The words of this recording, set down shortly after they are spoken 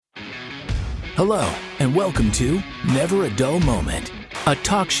Hello, and welcome to Never a Dull Moment, a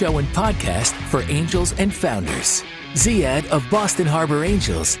talk show and podcast for angels and founders. Ziad of Boston Harbor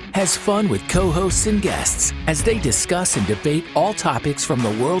Angels has fun with co-hosts and guests as they discuss and debate all topics from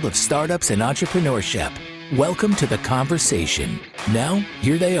the world of startups and entrepreneurship. Welcome to the conversation. Now,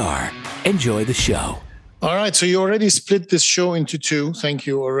 here they are. Enjoy the show. All right, so you already split this show into two. Thank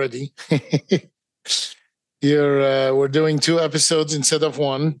you already. We're doing 2 episodes instead of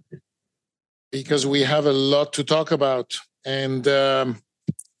 1 because we have a lot to talk about. And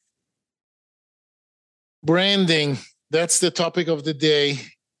branding, that's the topic of the day.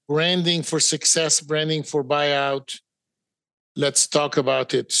 Branding for success, branding for buyout. Let's talk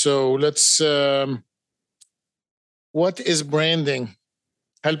about it. So what is branding?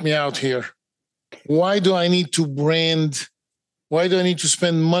 Help me out here. Why do I need to brand? Why do I need to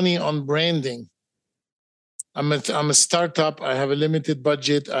spend money on branding? I'm a startup. I have a limited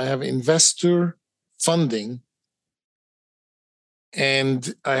budget. I have investor funding.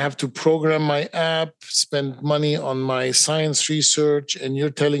 And I have to program my app, spend money on my science research. And you're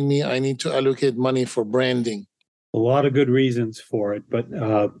telling me I need to allocate money for branding. A lot of good reasons for it. But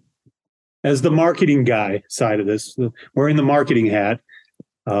as the marketing guy side of this, wearing the marketing hat,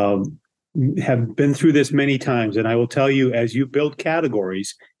 have been through this many times. And I will tell you, as you build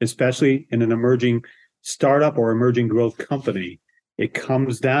categories, especially in an emerging startup or emerging growth company, it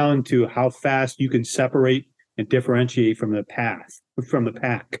comes down to how fast you can separate and differentiate from the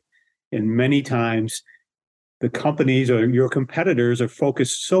pack. And many times the companies or your competitors are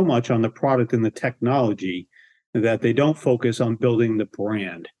focused so much on the product and the technology that they don't focus on building the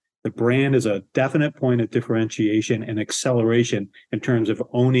brand. The brand is a definite point of differentiation and acceleration in terms of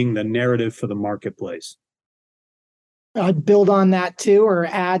owning the narrative for the marketplace. I'd build on that too, or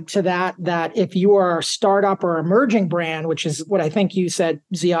add to that if you are a startup or emerging brand, which is what I think you said,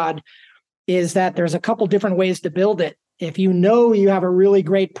 Ziad, is that there's a couple different ways to build it. If you know you have a really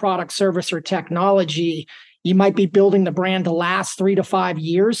great product, service, or technology, you might be building the brand to last 3 to 5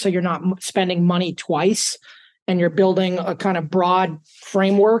 years, so you're not spending money twice, and you're building a kind of broad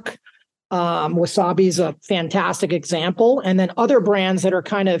framework. Wasabi is a fantastic example. And then other brands that are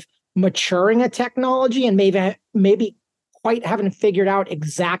kind of maturing a technology and maybe quite haven't figured out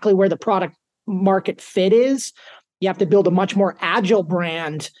exactly where the product market fit is. You have to build a much more agile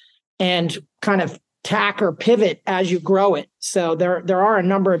brand and kind of tack or pivot as you grow it. So there are a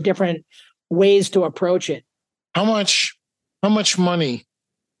number of different ways to approach it. How much money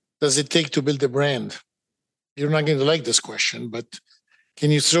does it take to build a brand? You're not going to like this question, but can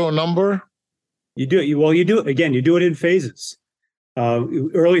you throw a number? You do it in phases.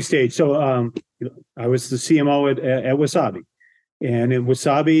 Early stage. So I was the CMO at Wasabi, and in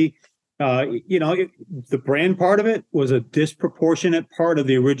Wasabi, the brand part of it was a disproportionate part of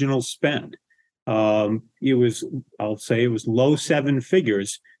the original spend. I'll say it was low 7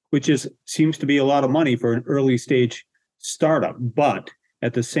 figures, which seems to be a lot of money for an early stage startup. But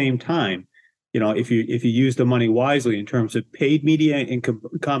at the same time, if you use the money wisely in terms of paid media in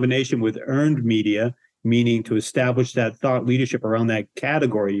combination with earned media, meaning to establish that thought leadership around that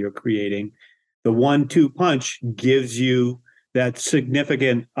category you're creating, the 1-2 punch gives you that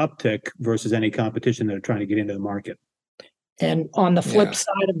significant uptick versus any competition that are trying to get into the market. And on the flip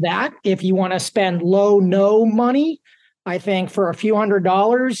side of that, if you want to spend no money, I think for a few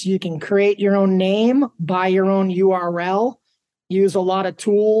 $100s, you can create your own name, buy your own URL, use a lot of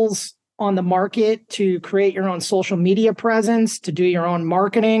tools on the market to create your own social media presence, to do your own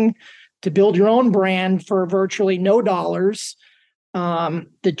marketing, to build your own brand for virtually no dollars.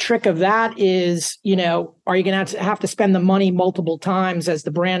 The trick of that is, are you going to have to spend the money multiple times as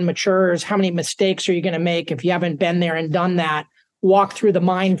the brand matures? How many mistakes are you going to make if you haven't been there and done that? Walk through the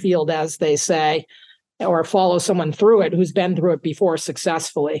minefield, as they say, or follow someone through it who's been through it before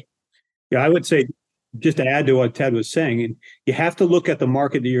successfully. Yeah, I would say, just to add to what Ted was saying, you have to look at the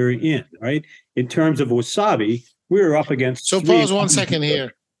market that you're in, right? In terms of Wasabi, we were up against... So pause 1 second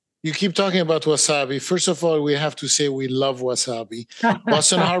here. You keep talking about Wasabi. First of all, we have to say we love Wasabi.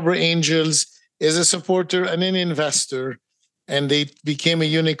 Boston Harbor Angels is a supporter and an investor, and they became a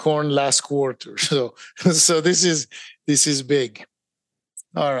unicorn last quarter. So this is big.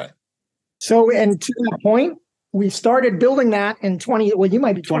 All right. So, and to that point, we started building that in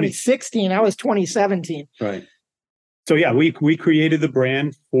 2016. I was 2017. Right. So yeah, we created the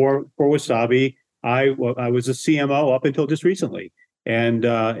brand for Wasabi. I was a CMO up until just recently. And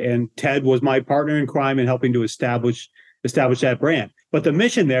Ted was my partner in crime in helping to establish that brand. But the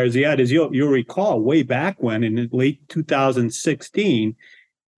mission there, Ziad, is you'll recall way back when in late 2016,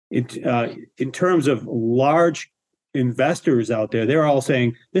 in terms of large investors out there, they're all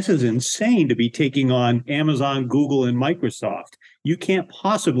saying, this is insane to be taking on Amazon, Google, and Microsoft. You can't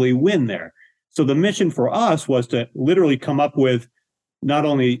possibly win there. So the mission for us was to literally come up with not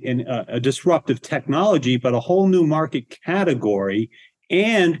only a disruptive technology, but a whole new market category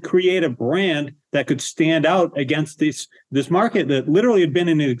and create a brand that could stand out against this market that literally had been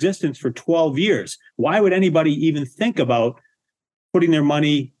in existence for 12 years. Why would anybody even think about putting their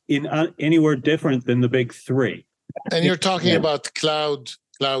money in anywhere different than the big three? And you're talking about cloud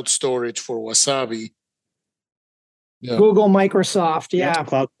storage for Wasabi. Yeah. Google, Microsoft, yeah.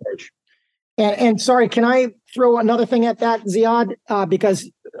 Cloud storage. And sorry, can I throw another thing at that, Ziad? Because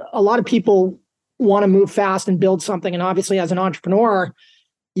a lot of people want to move fast and build something. And obviously, as an entrepreneur,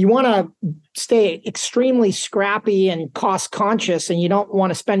 you want to stay extremely scrappy and cost conscious, and you don't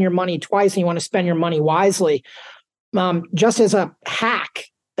want to spend your money twice, and you want to spend your money wisely. Just as a hack,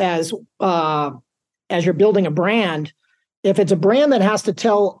 as you're building a brand, if it's a brand that has to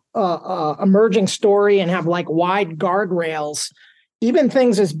tell a emerging story and have like wide guardrails, even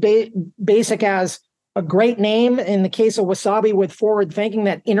things as basic as a great name, in the case of Wasabi, with forward thinking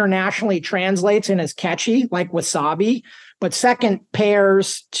that internationally translates and is catchy, like Wasabi, but second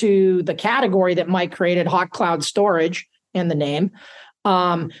pairs to the category that Mike created, hot cloud storage, and the name.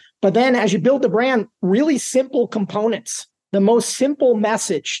 But then as you build the brand, really simple components, the most simple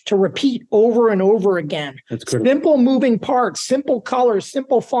message to repeat over and over again. That's great. Simple moving parts, simple colors,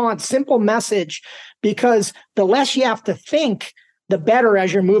 simple fonts, simple message, because the less you have to think, the better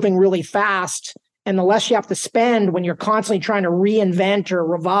as you're moving really fast. And the less you have to spend when you're constantly trying to reinvent or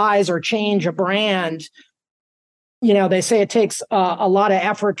revise or change a brand. You know, they say it takes a lot of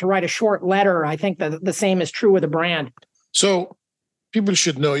effort to write a short letter. I think that the same is true with a brand. So people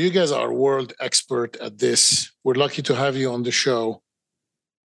should know you guys are world expert at this. We're lucky to have you on the show.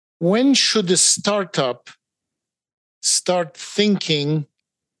 When should a startup start thinking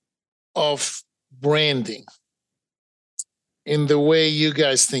of branding in the way you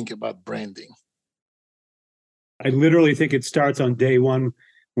guys think about branding? I literally think it starts on day one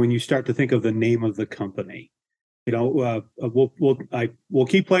when you start to think of the name of the company. You know, we'll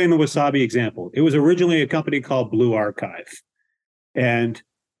keep playing the Wasabi example. It was originally a company called Blue Archive, and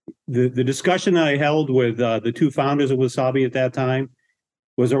the discussion that I held with the two founders of Wasabi at that time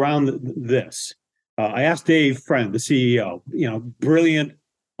was around this. I asked Dave Friend, the CEO, you know, brilliant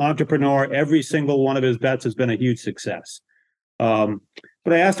entrepreneur. Every single one of his bets has been a huge success. But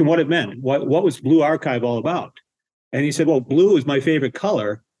I asked him what it meant. What was Blue Archive all about? And he said, well, blue is my favorite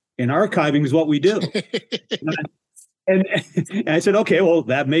color, and archiving is what we do. and I said, okay, well,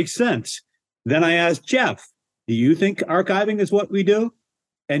 that makes sense. Then I asked Jeff, do you think archiving is what we do?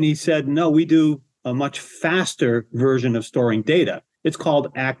 And he said, no, we do a much faster version of storing data. It's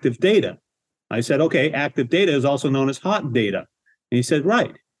called active data. I said, okay, active data is also known as hot data. And he said,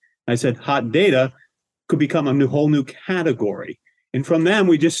 right. I said, hot data could become a whole new category. And from then,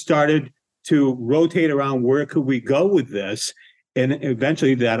 we just started to rotate around where could we go with this. And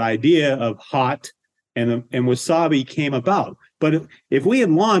eventually that idea of hot and Wasabi came about. But if we had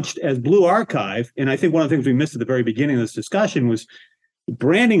launched as Blue Archive, and I think one of the things we missed at the very beginning of this discussion was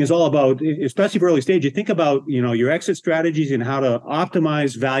branding is all about, especially for early stage, you think about, you know, your exit strategies and how to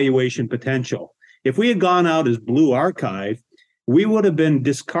optimize valuation potential. If we had gone out as Blue Archive, we would have been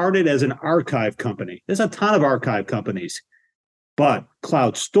discarded as an archive company. There's a ton of archive companies. But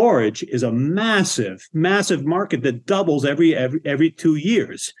cloud storage is a massive, massive market that doubles every 2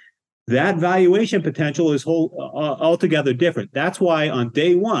 years. That valuation potential is altogether different. That's why on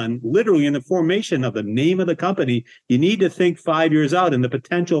day one, literally in the formation of the name of the company, you need to think 5 years out and the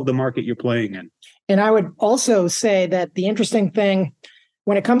potential of the market you're playing in. And I would also say that the interesting thing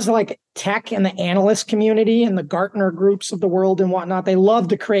when it comes to like tech and the analyst community and the Gartner groups of the world and whatnot, they love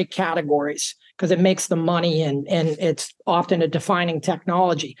to create categories because it makes them money and it's often a defining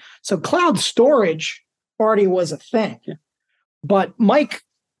technology. So cloud storage already was a thing. Yeah. But Mike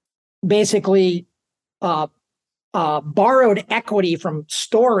basically borrowed equity from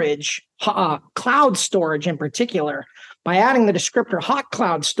storage, cloud storage in particular, by adding the descriptor hot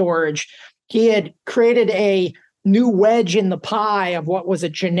cloud storage. He had created a new wedge in the pie of what was a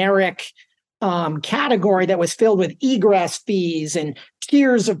generic category that was filled with egress fees and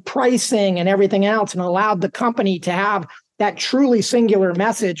tiers of pricing and everything else, and allowed the company to have that truly singular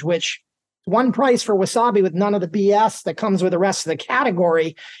message, which one price for Wasabi with none of the BS that comes with the rest of the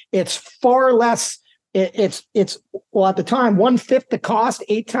category. It's far less. It's well, at the time, 1/5 the cost,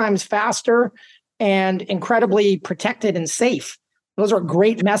 8 times faster, and incredibly protected and safe. Those are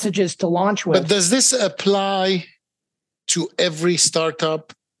great messages to launch with. But does this apply to every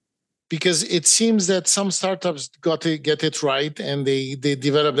startup because it seems that some startups got to get it right and they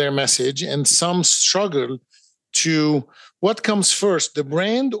develop their message, and some struggle to what comes first, the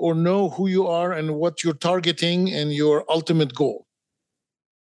brand, or know who you are and what you're targeting and your ultimate goal.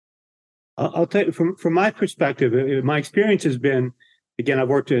 I'll tell you from my perspective, my experience has been, again, I've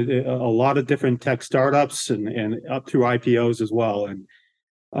worked at a lot of different tech startups and up through IPOs as well. And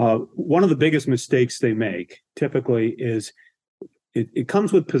one of the biggest mistakes they make typically is it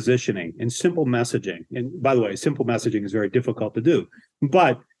comes with positioning and simple messaging. And by the way, simple messaging is very difficult to do.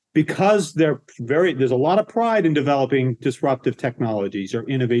 But because there's a lot of pride in developing disruptive technologies or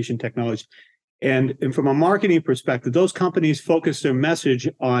innovation technologies. And from a marketing perspective, those companies focus their message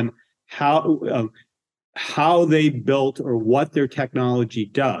on how they built or what their technology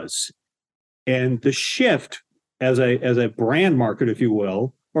does. And the shift as a brand marketer, if you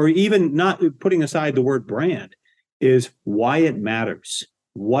will, or even not putting aside the word brand, is why it matters.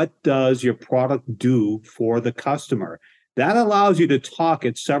 What does your product do for the customer? That allows you to talk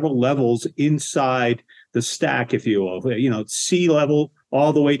at several levels inside the stack, if you will, C level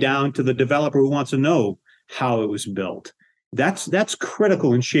all the way down to the developer who wants to know how it was built. That's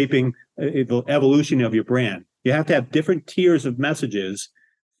critical in shaping the evolution of your brand. You have to have different tiers of messages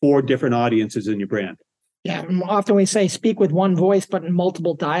for different audiences in your brand. Yeah, often we say speak with one voice, but in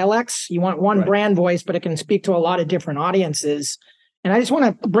multiple dialects. You want one brand voice, but it can speak to a lot of different audiences. And I just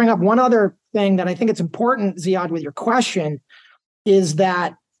want to bring up one other thing that I think it's important, Ziad, with your question, is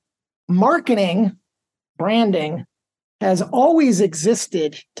that marketing, branding, has always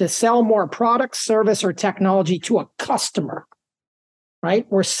existed to sell more product, service, or technology to a customer, right?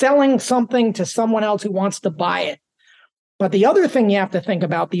 We're selling something to someone else who wants to buy it. But the other thing you have to think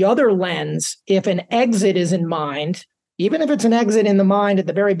about, the other lens, if an exit is in mind, even if it's an exit in the mind at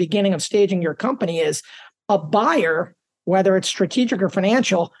the very beginning of staging your company, is a buyer, whether it's strategic or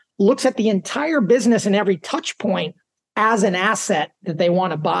financial, looks at the entire business and every touch point as an asset that they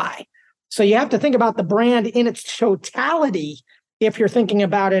want to buy. So you have to think about the brand in its totality if you're thinking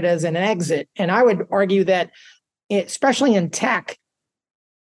about it as an exit. And I would argue that, especially in tech,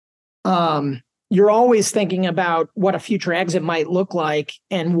 you're always thinking about what a future exit might look like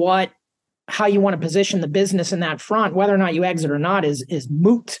and how you want to position the business in that front. Whether or not you exit or not is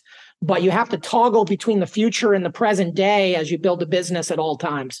moot. But you have to toggle between the future and the present day as you build a business at all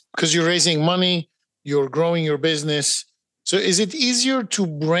times. Because you're raising money, you're growing your business. So is it easier to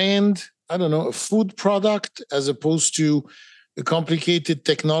brand, I don't know, a food product as opposed to a complicated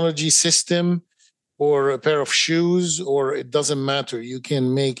technology system or a pair of shoes, or it doesn't matter? You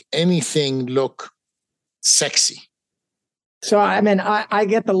can make anything look sexy. So, I mean, I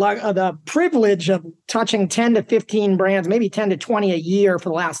get the privilege of touching 10 to 15 brands, maybe 10 to 20 a year for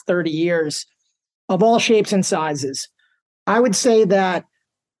the last 30 years of all shapes and sizes. I would say that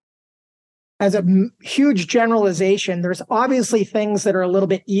as a huge generalization, there's obviously things that are a little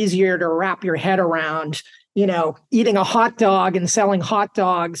bit easier to wrap your head around. Eating a hot dog and selling hot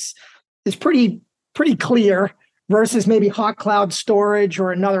dogs is pretty clear, versus maybe hot cloud storage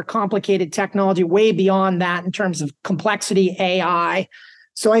or another complicated technology way beyond that in terms of complexity, AI.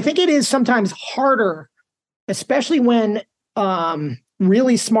 So I think it is sometimes harder, especially when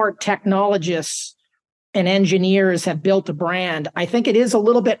really smart technologists and engineers have built a brand. I think it is a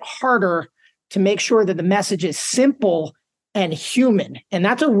little bit harder to make sure that the message is simple and human. And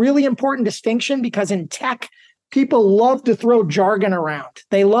that's a really important distinction, because in tech, people love to throw jargon around.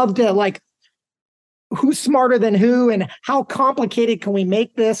 They love to who's smarter than who and how complicated can we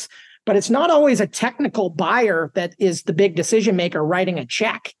make this? But it's not always a technical buyer that is the big decision maker writing a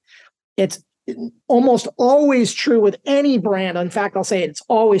check. It's almost always true with any brand. In fact, I'll say it's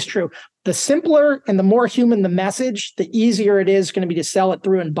always true. The simpler and the more human the message, the easier it is going to be to sell it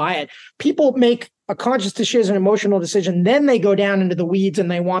through and buy it. People make a conscious decision, an emotional decision, then they go down into the weeds and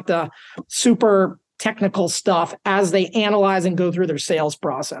they want the super technical stuff as they analyze and go through their sales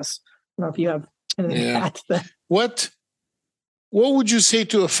process. I don't know if you have What would you say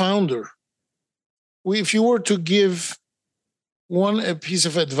to a founder? If you were to give a piece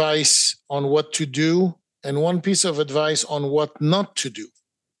of advice on what to do and one piece of advice on what not to do,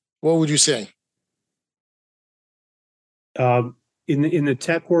 what would you say? In the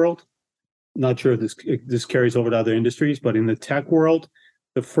tech world, not sure if this carries over to other industries, but in the tech world,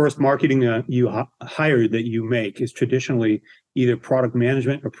 the first marketing hire that you make is traditionally either product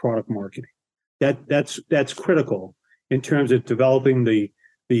management or product marketing. That's critical in terms of developing the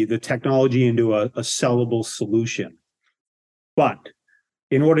technology into a sellable solution. But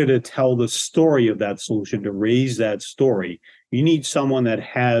in order to tell the story of that solution, to raise that story, you need someone that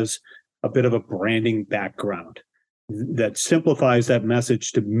has a bit of a branding background. that simplifies that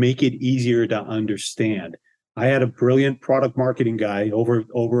message to make it easier to understand. I had a brilliant product marketing guy over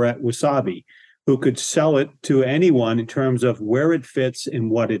at Wasabi who could sell it to anyone in terms of where it fits and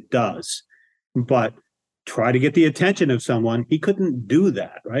what it does. But try to get the attention of someone, he couldn't do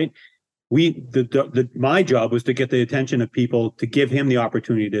that, right? My job was to get the attention of people to give him the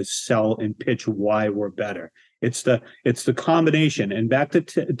opportunity to sell and pitch why we're better. It's the combination. And back to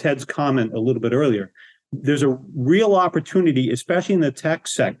Ted's comment a little bit earlier, there's a real opportunity, especially in the tech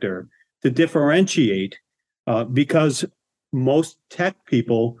sector, to differentiate because most tech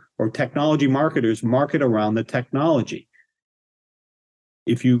people or technology marketers market around the technology.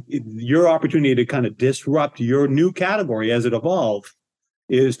 Your opportunity to kind of disrupt your new category as it evolves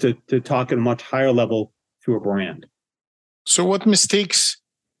is to talk at a much higher level through a brand. So what mistakes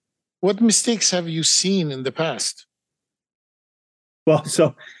have you seen in the past? Well,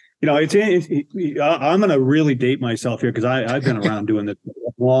 so, I'm going to really date myself here because I've been around doing this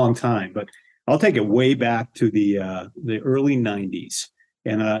a long time, but I'll take it way back to the early 90s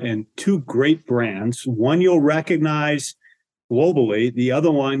and two great brands. One you'll recognize globally, the other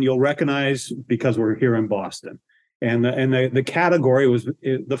one you'll recognize because we're here in Boston. And the category was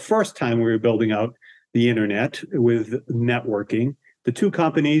the first time we were building out the internet with networking. The two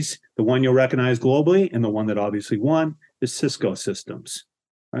companies, the one you'll recognize globally and the one that obviously won, is Cisco Systems,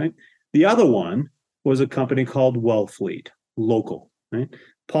 right? The other one was a company called Wellfleet, local, right?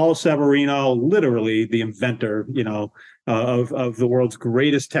 Paul Severino, literally the inventor, of the world's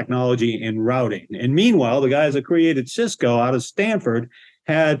greatest technology in routing. And meanwhile, the guys that created Cisco out of Stanford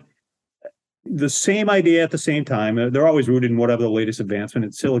had the same idea at the same time. They're always rooted in whatever the latest advancement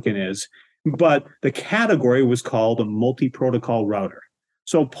in silicon is, but the category was called a multi-protocol router.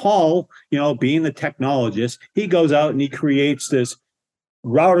 So Paul, being the technologist, he goes out and he creates this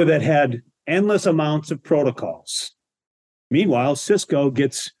router that had endless amounts of protocols. Meanwhile, Cisco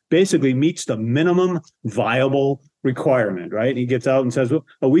basically meets the minimum viable requirement, right? He gets out and says,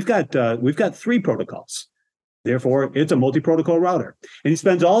 well, we've got 3 protocols. Therefore, it's a multi-protocol router. And he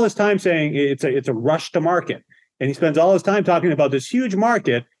spends all his time saying it's a rush to market. And he spends all his time talking about this huge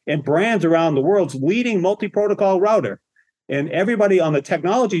market and brands around the world's leading multi-protocol router. And everybody on the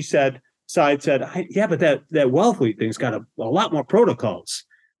technology side said, yeah, but that Wellfleet thing's got a lot more protocols.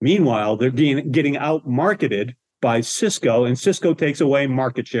 Meanwhile, they're getting out-marketed by Cisco, and Cisco takes away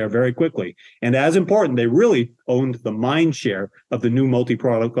market share very quickly. And as important, they really owned the mind share of the new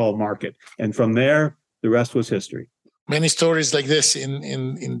multi-protocol market. And from there, the rest was history. Many stories like this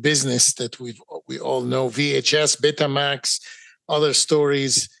in business that we all know, VHS, Betamax, other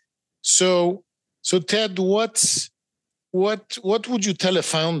stories. So Ted, what would you tell a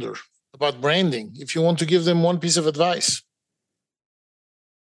founder about branding if you want to give them one piece of advice?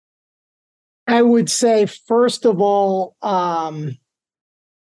 I would say, first of all,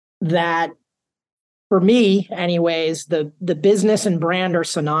 that for me, anyways, the business and brand are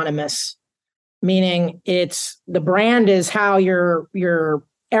synonymous. Meaning the brand is how your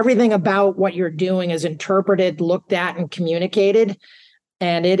everything about what you're doing is interpreted, looked at, and communicated.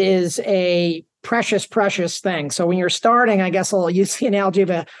 And it is a precious, precious thing. So when you're starting, I guess I'll use the analogy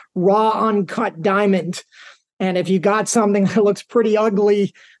of a raw, uncut diamond. And if you got something that looks pretty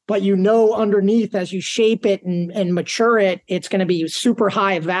ugly, but underneath as you shape it and mature it, it's going to be super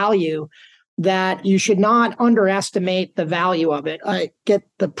high value, that you should not underestimate the value of it. I get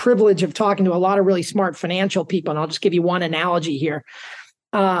the privilege of talking to a lot of really smart financial people, and I'll just give you one analogy here.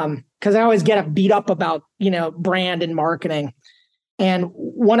 Because I always get beat up about, brand and marketing. And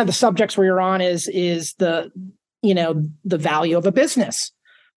one of the subjects we are on is the value of a business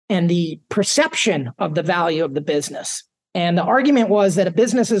and the perception of the value of the business. And the argument was that a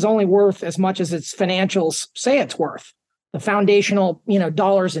business is only worth as much as its financials say it's worth, the foundational,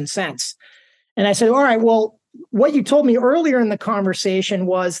 dollars and cents. And I said, all right, well, what you told me earlier in the conversation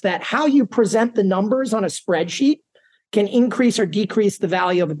was that how you present the numbers on a spreadsheet can increase or decrease the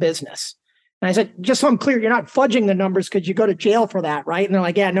value of a business. And I said, just so I'm clear, you're not fudging the numbers because you go to jail for that, right? And they're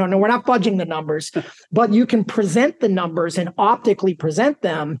like, yeah, no, we're not fudging the numbers, but you can present the numbers and optically present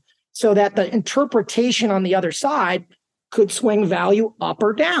them so that the interpretation on the other side could swing value up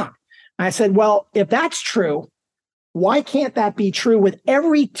or down. And I said, well, if that's true, why can't that be true with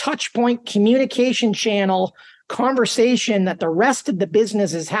every touch point, communication channel, conversation that the rest of the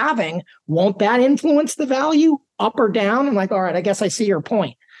business is having? Won't that influence the value up or down? I'm like, all right, I guess I see your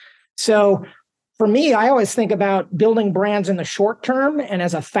point. So for me, I always think about building brands in the short term. And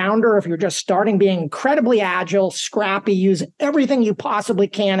as a founder, if you're just starting, being incredibly agile, scrappy, use everything you possibly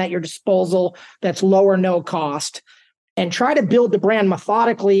can at your disposal that's low or no cost. and try to build the brand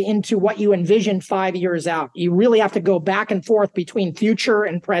methodically into what you envision 5 years out. You really have to go back and forth between future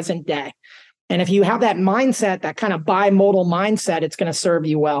and present day. And if you have that mindset, that kind of bimodal mindset, it's going to serve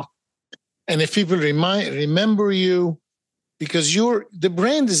you well. And if people remember you, because the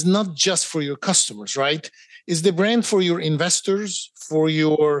brand is not just for your customers, right? Is the brand for your investors, for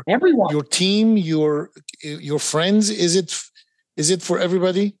everyone, your team, your friends? Is it for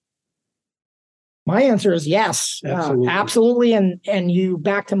everybody? My answer is yes, absolutely. And you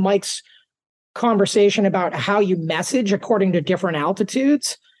back to Mike's conversation about how you message according to different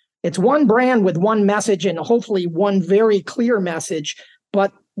altitudes. It's one brand with one message and hopefully one very clear message,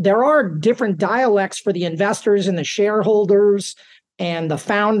 but there are different dialects for the investors and the shareholders and the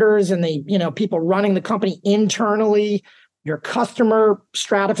founders and the people running the company internally, your customer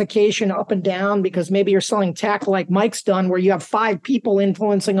stratification up and down, because maybe you're selling tech like Mike's done, where you have 5 people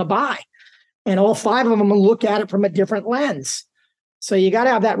influencing a buy, and all 5 of them will look at it from a different lens. So you got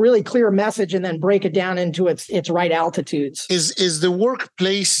to have that really clear message and then break it down into its right altitudes. Is the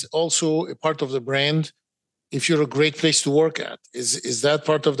workplace also a part of the brand? If you're a great place to work at, is that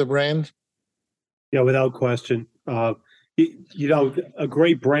part of the brand? Yeah, without question. A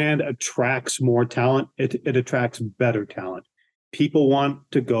great brand attracts more talent. It attracts better talent. People want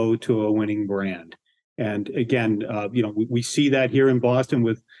to go to a winning brand. And again, we see that here in Boston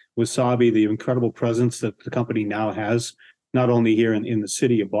with Wasabi, the incredible presence that the company now has, not only here in the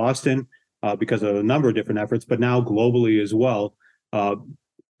city of Boston, because of a number of different efforts, but now globally as well.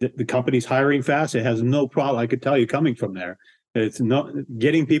 The company's hiring fast. It has no problem. I could tell you coming from there. It's not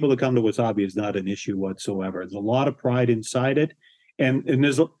getting people to come to Wasabi is not an issue whatsoever. There's a lot of pride inside it. And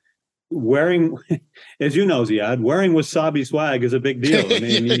there's wearing, as you know, Ziad, wearing Wasabi swag is a big deal. I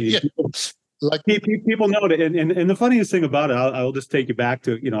mean, people know it. And the funniest thing about it, I'll just take you back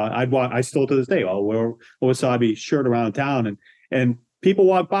to, I still to this day, I'll wear a Wasabi shirt around town and people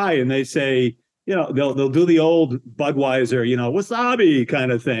walk by and they say, they'll do the old Budweiser, Wasabi kind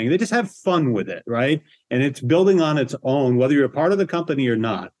of thing. They just have fun with it, right? And it's building on its own, whether you're a part of the company or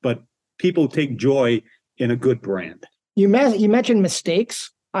not. But people take joy in a good brand. You mentioned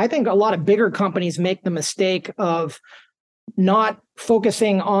mistakes. I think a lot of bigger companies make the mistake of not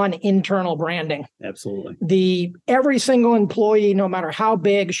focusing on internal branding. Absolutely. Every single employee, no matter how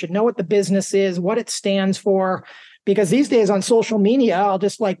big, should know what the business is, what it stands for. Because these days on social media, I'll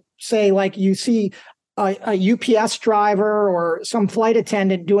just say you see a UPS driver or some flight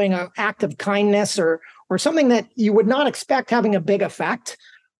attendant doing an act of kindness or something that you would not expect having a big effect.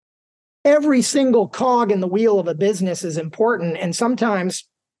 Every single cog in the wheel of a business is important. And sometimes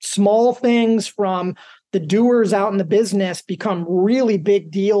small things from the doers out in the business become really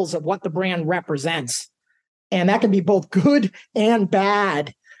big deals of what the brand represents. And that can be both good and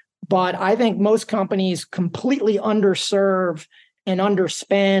bad. But I think most companies completely underserve and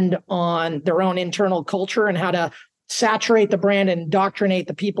underspend on their own internal culture and how to saturate the brand and indoctrinate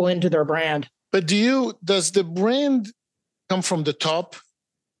the people into their brand. But does the brand come from the top?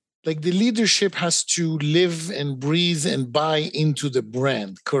 Like the leadership has to live and breathe and buy into the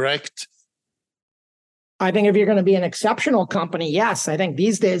brand, correct? I think if you're going to be an exceptional company, yes. I think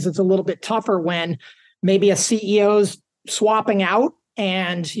these days it's a little bit tougher when maybe a CEO's swapping out.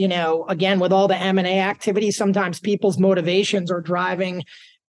 And, again, with all the M&A activity, sometimes people's motivations are driving,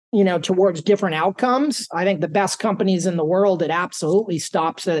 towards different outcomes. I think the best companies in the world, it absolutely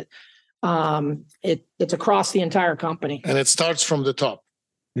stops at it's across the entire company. And it starts from the top.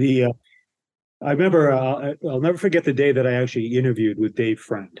 I remember, I'll never forget the day that I actually interviewed with Dave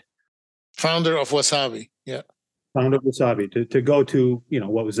Friend. Founder of Wasabi. Yeah. Founder of Wasabi to go to,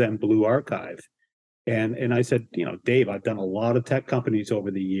 what was then Blue Archive. And I said, Dave, I've done a lot of tech companies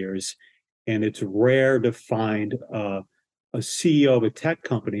over the years, and it's rare to find a CEO of a tech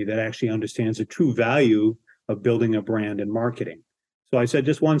company that actually understands the true value of building a brand and marketing. So I said,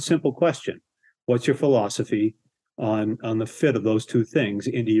 just one simple question. What's your philosophy on the fit of those two things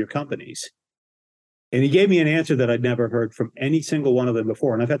into your companies? And he gave me an answer that I'd never heard from any single one of them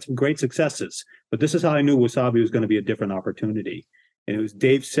before. And I've had some great successes, but this is how I knew Wasabi was going to be a different opportunity. And it was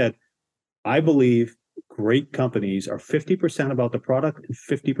Dave said, I believe great companies are 50% about the product and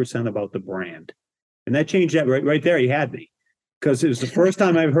 50% about the brand. And that changed that right there. He had me, because it was the first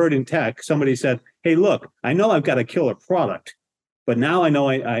time I've heard in tech, somebody said, hey, look, I know I've got a killer product, but now I know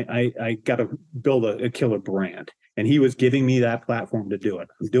I got to build a killer brand. And he was giving me that platform to do it.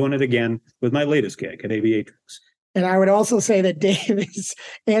 I'm doing it again with my latest gig at Aviatrix. And I would also say that Dave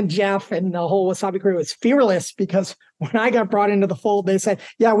and Jeff and the whole Wasabi crew is fearless, because when I got brought into the fold, they said,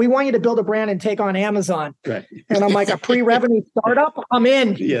 yeah, we want you to build a brand and take on Amazon. Right. And I'm like, a pre-revenue startup? I'm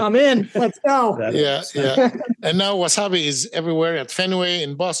in. Yeah. I'm in. Let's go. Yeah. And now Wasabi is everywhere at Fenway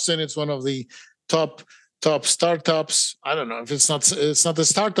in Boston. It's one of the top startups. I don't know if it's not a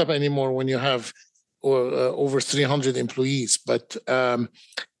startup anymore when you have over 300 employees. But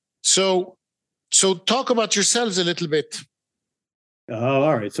so talk about yourselves a little bit.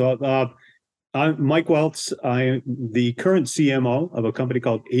 All right. So I'm Mike Welts. I'm the current CMO of a company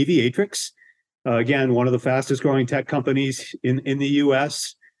called Aviatrix. Again, one of the fastest growing tech companies in the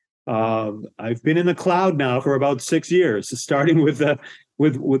US. I've been in the cloud now for about 6 years, starting with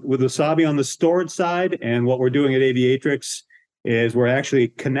Wasabi on the storage side. And what we're doing at Aviatrix is we're actually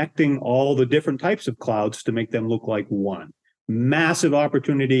connecting all the different types of clouds to make them look like one. Massive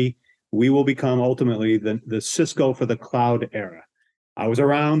opportunity. We will become ultimately the Cisco for the cloud era. I was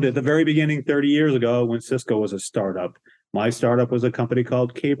around at the very beginning 30 years ago when Cisco was a startup. My startup was a company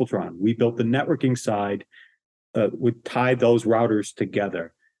called Cabletron. We built the networking side, we tied those routers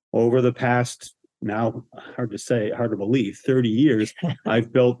together. Over the past, now hard to believe, 30 years,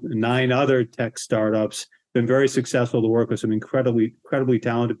 I've built 9 other tech startups, been very successful to work with some incredibly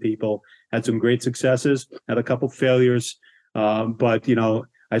talented people, had some great successes, had a couple failures, but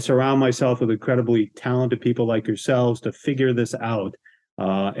I surround myself with incredibly talented people like yourselves to figure this out.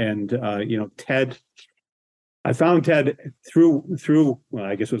 Ted, I found Ted through well,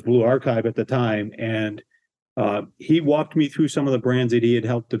 I guess it was Blue Archive at the time, and he walked me through some of the brands that he had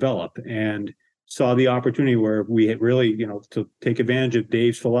helped develop, and saw the opportunity where we had really, to take advantage of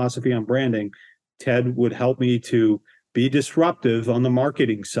Dave's philosophy on branding. Ted would help me to be disruptive on the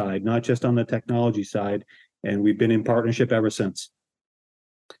marketing side, not just on the technology side, and we've been in partnership ever since.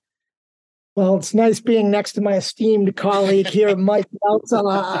 Well, it's nice being next to my esteemed colleague here, Mike Welts.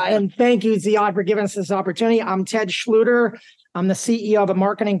 And thank you, Ziad, for giving us this opportunity. I'm Ted Schlueter. I'm the CEO of a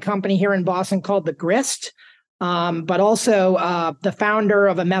marketing company here in Boston called the Grist, but also the founder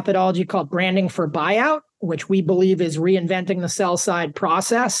of a methodology called Branding for Buyout, which we believe is reinventing the sell-side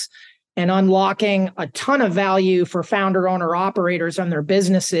process and unlocking a ton of value for founder, owner, operators on their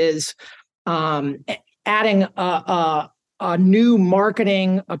businesses, adding a new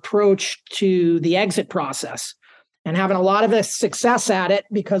marketing approach to the exit process, and having a lot of success at it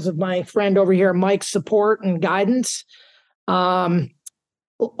because of my friend over here, Mike's support and guidance.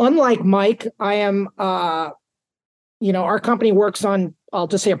 Unlike Mike, I am, our company works on, I'll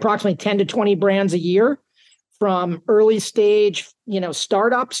just say approximately 10 to 20 brands a year, from early stage,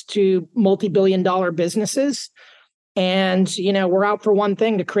 startups to multi-billion-dollar businesses. And, we're out for one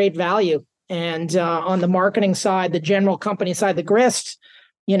thing: to create value. And on the marketing side, the general company side, the Grist,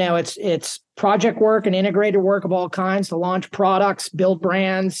 it's project work and integrated work of all kinds to launch products, build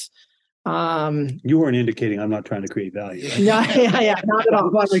brands. You weren't indicating I'm not trying to create value. Right? No, not at all.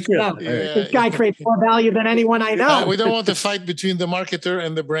 No. This guy creates more value than anyone I know. We don't want to fight between the marketer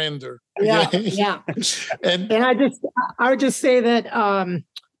and the brander. Yeah. And I would just say that,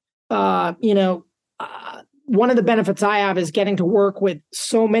 one of the benefits I have is getting to work with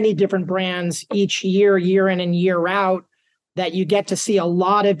so many different brands each year in and year out, that you get to see a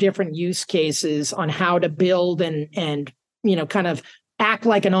lot of different use cases on how to build and kind of act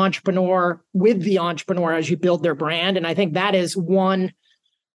like an entrepreneur with the entrepreneur as you build their brand. And I think that is one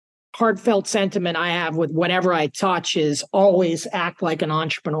heartfelt sentiment I have with whatever I touch, is always act like an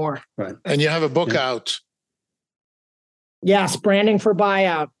entrepreneur. Right. And you have a book out. Yes, Branding for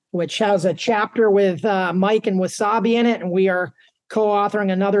Buyout, which has a chapter with Mike and Wasabi in it. And we are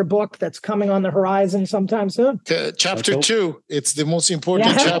co-authoring another book that's coming on the horizon sometime soon. Chapter 2. It's the most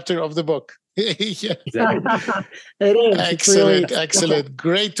important chapter of the book. Yeah. Exactly. It is. Excellent.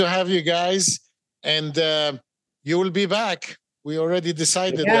 Great to have you guys. And you will be back. We already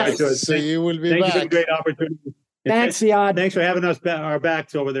decided that. So you will be back. Thank you for the great opportunity. Thanks, Ziad. Thanks for having us our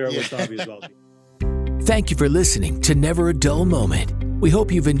backs over there at Wasabi as well. Thank you for listening to Never a Dull Moment. We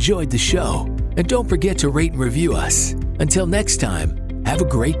hope you've enjoyed the show. And don't forget to rate and review us. Until next time, have a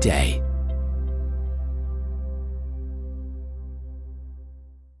great day.